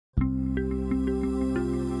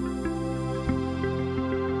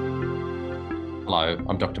Hello,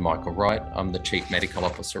 I'm Dr Michael Wright. I'm the Chief Medical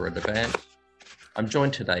Officer at Avant. I'm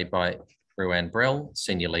joined today by Ruanne Brell,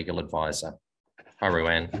 Senior Legal Advisor. Hi,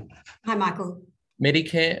 Ruanne. Hi, Michael.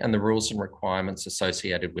 Medicare and the rules and requirements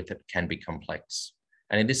associated with it can be complex.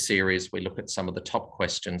 And in this series, we look at some of the top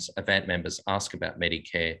questions Avant members ask about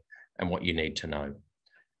Medicare and what you need to know.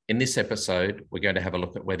 In this episode, we're going to have a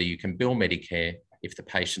look at whether you can bill Medicare if the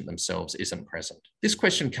patient themselves isn't present. This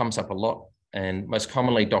question comes up a lot, and most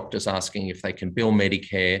commonly doctors asking if they can bill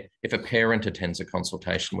Medicare if a parent attends a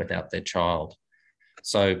consultation without their child.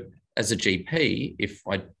 So as a GP, if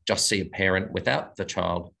I just see a parent without the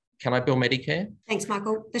child, can I bill Medicare? Thanks,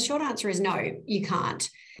 Michael. The short answer is no, you can't.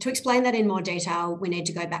 To explain that in more detail, we need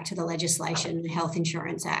to go back to the legislation, the Health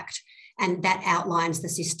Insurance Act, and that outlines the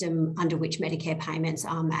system under which Medicare payments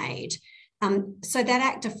are made. So that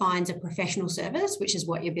Act defines a professional service, which is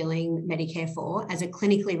what you're billing Medicare for, as a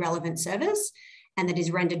clinically relevant service, and that is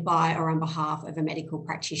rendered by or on behalf of a medical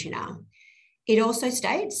practitioner. It also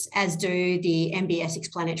states, as do the MBS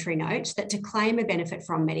explanatory notes, that to claim a benefit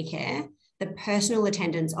from Medicare, the personal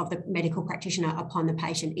attendance of the medical practitioner upon the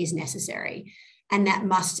patient is necessary, and that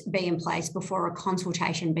must be in place before a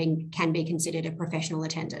consultation can be considered a professional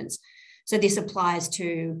attendance. So this applies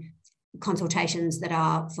to consultations that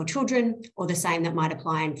are for children, or the same that might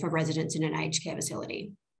apply for residents in an aged care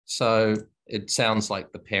facility. So it sounds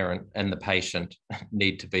like the parent and the patient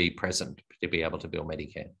need to be present to be able to bill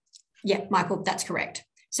Medicare. Yeah, Michael, that's correct.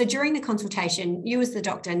 So during the consultation, you as the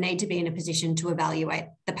doctor need to be in a position to evaluate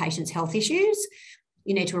the patient's health issues.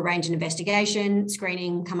 You need to arrange an investigation,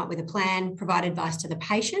 screening, come up with a plan, provide advice to the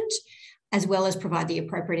patient, as well as provide the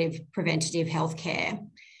appropriate preventative health care.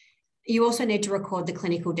 You also need to record the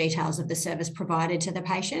clinical details of the service provided to the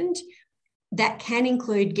patient. That can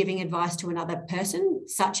include giving advice to another person,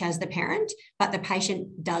 such as the parent, but the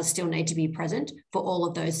patient does still need to be present for all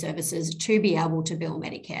of those services to be able to bill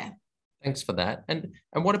Medicare. Thanks for that. And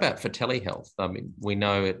what about for telehealth? I mean, we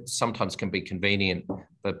know it sometimes can be convenient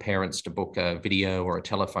for parents to book a video or a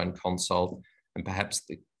telephone consult, and perhaps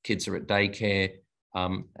the kids are at daycare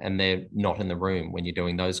and they're not in the room when you're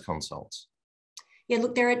doing those consults. Yeah,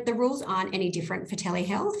 look, the rules aren't any different for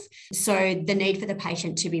telehealth. So the need for the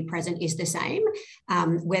patient to be present is the same,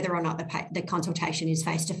 whether or not the consultation is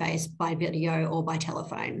face-to-face, by video or by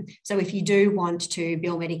telephone. So if you do want to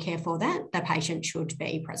bill Medicare for that, the patient should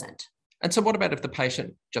be present. And so what about if the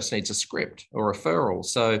patient just needs a script or referral?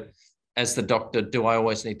 So as the doctor, do I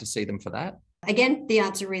always need to see them for that? Again, the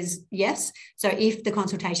answer is yes. So if the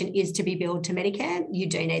consultation is to be billed to Medicare, you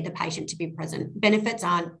do need the patient to be present. Benefits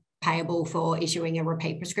aren't payable for issuing a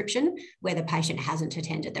repeat prescription where the patient hasn't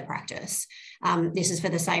attended the practice. This is for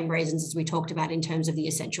the same reasons as we talked about in terms of the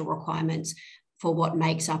essential requirements for what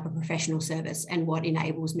makes up a professional service and what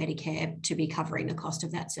enables Medicare to be covering the cost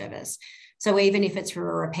of that service. So even if it's for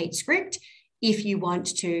a repeat script, if you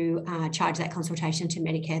want to charge that consultation to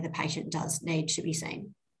Medicare, the patient does need to be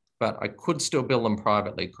seen. But I could still bill them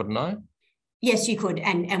privately, couldn't I? Yes, you could.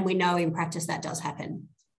 And we know in practice that does happen.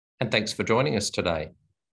 And thanks for joining us today.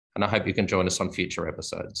 And I hope you can join us on future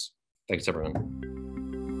episodes. Thanks, everyone.